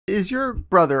is your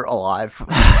brother alive?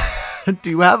 Do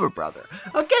you have a brother?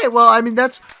 Okay, well, I mean,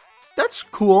 that's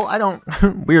cool. I don't,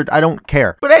 weird, I don't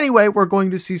care. But anyway, we're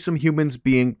going to see some humans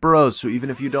being bros. So even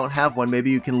if you don't have one,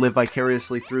 maybe you can live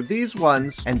vicariously through these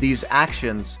ones and these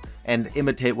actions and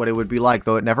imitate what it would be like.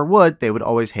 Though it never would, they would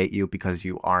always hate you because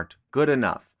you aren't good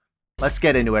enough. Let's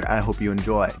get into it. I hope you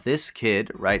enjoy. This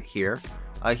kid right here,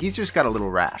 he's just got a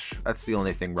little rash. That's the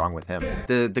only thing wrong with him.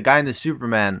 The guy in the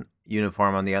Superman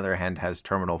uniform, on the other hand, has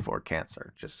terminal 4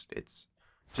 cancer. Just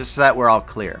so that we're all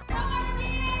clear.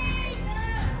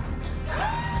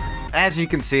 As you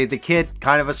can see, the kid,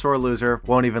 kind of a sore loser,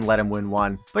 won't even let him win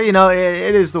one. But you know,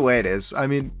 it is the way it is. I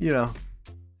mean, you know,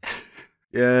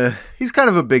 yeah, he's kind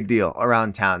of a big deal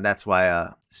around town. That's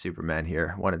why Superman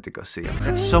here wanted to go see him.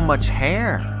 That's so much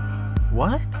hair.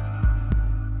 What?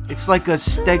 It's like a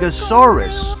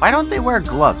stegosaurus. Why don't they wear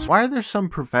gloves? Why are there some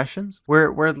professions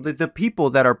where the people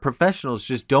that are professionals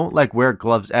just don't like wear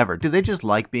gloves ever? Do they just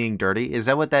like being dirty? Is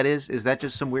that what that is? Is that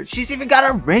just some weird? She's even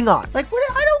got a ring on. Like, what?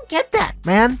 I don't get that,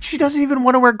 man. She doesn't even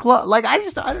want to wear gloves. Like,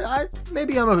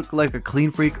 maybe I'm like a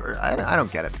clean freak, or I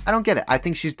don't get it. I don't get it. I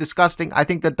think she's disgusting. I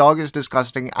think the dog is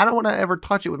disgusting. I don't want to ever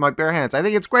touch it with my bare hands. I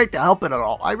think it's great to help it at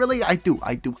all. I do.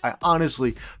 I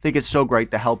honestly think it's so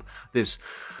great to help this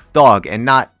dog and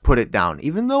not put it down,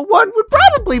 even though one would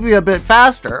probably be a bit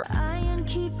faster.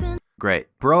 Great.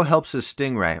 Bro helps a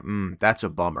stingray. That's a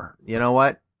bummer. You know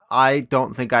what? I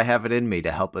don't think I have it in me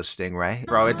to help a stingray.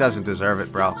 Bro, it doesn't deserve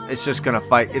it, bro. It's just gonna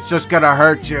fight. It's just gonna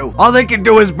hurt you. All they can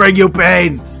do is bring you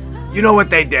pain. You know what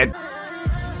they did.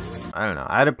 I don't know.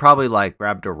 I'd have probably like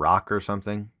grabbed a rock or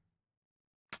something.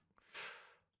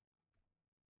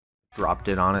 Dropped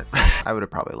it on it. I would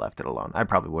have probably left it alone. I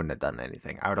probably wouldn't have done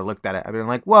anything. I would have looked at it. I'd been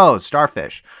like, whoa,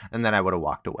 starfish. And then I would have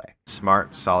walked away.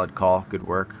 Smart, solid call. Good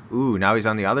work. Ooh, now he's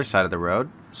on the other side of the road.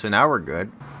 So now we're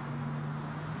good.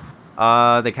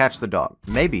 They catch the dog.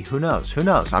 Maybe. Who knows? Who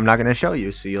knows? I'm not going to show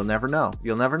you, so you'll never know.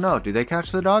 You'll never know. Do they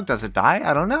catch the dog? Does it die?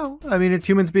 I don't know. I mean, it's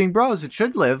humans being bros. It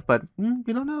should live, but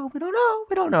we don't know. We don't know.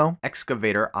 We don't know.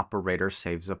 Excavator operator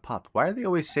saves a pup. Why are they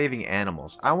always saving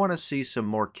animals? I want to see some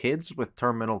more kids with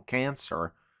terminal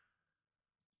cancer.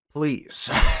 Please.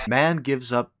 Man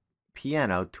gives up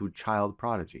piano to child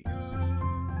prodigy.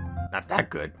 Not that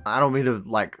good. I don't mean to,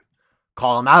 like,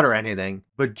 call him out or anything,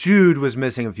 but Jude was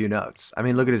missing a few notes. I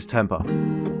mean, look at his tempo.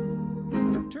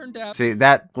 Turned out. See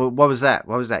that? What was that?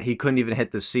 What was that? He couldn't even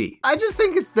hit the C. I just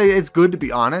think it's good to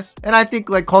be honest, and I think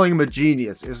like calling him a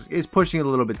genius is pushing it a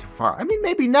little bit too far. I mean,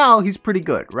 maybe now he's pretty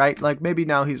good, right? Like maybe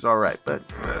now he's all right, but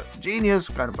genius,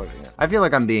 kind of pushing it. I feel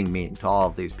like I'm being mean to all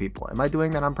of these people. Am I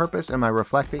doing that on purpose? Am I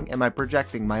reflecting? Am I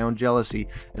projecting my own jealousy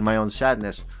and my own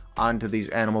sadness onto these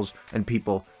animals and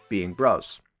people being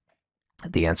bros?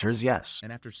 The answer is yes.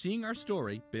 And after seeing our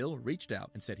story, Bill reached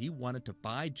out and said he wanted to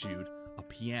buy Jude a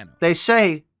piano. They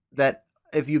say that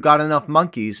if you got enough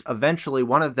monkeys, eventually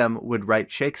one of them would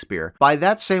write Shakespeare. By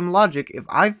that same logic, if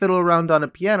I fiddle around on a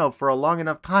piano for a long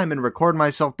enough time and record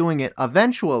myself doing it,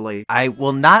 eventually I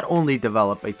will not only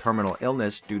develop a terminal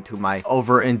illness due to my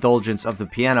overindulgence of the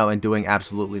piano and doing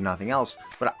absolutely nothing else,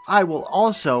 but I will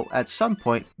also, at some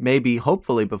point, maybe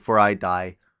hopefully before I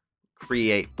die,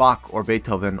 create Bach or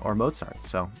Beethoven or Mozart.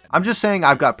 So I'm just saying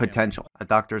I've got potential. A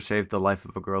doctor saved the life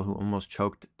of a girl who almost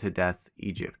choked to death.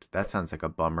 Egypt. That sounds like a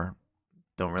bummer.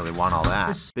 Don't really want all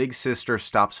that. Big sister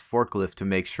stops forklift to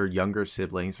make sure younger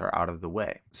siblings are out of the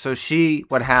way. So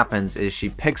what happens is she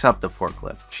picks up the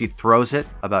forklift. She throws it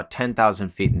about 10,000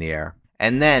 feet in the air.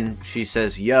 And then she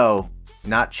says, yo,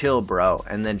 not chill, bro.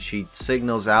 And then she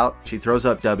signals out. She throws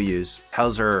up W's,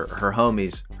 tells her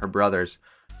homies, her brothers,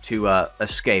 to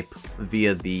escape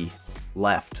via the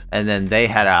left, and then they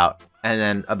head out, and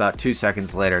then about 2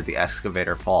 seconds later the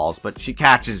excavator falls, but she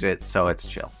catches it, so it's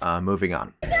chill. Moving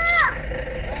on.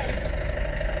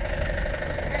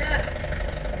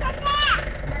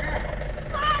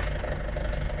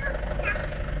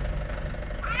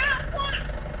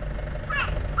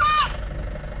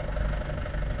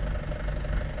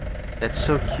 That's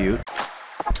so cute.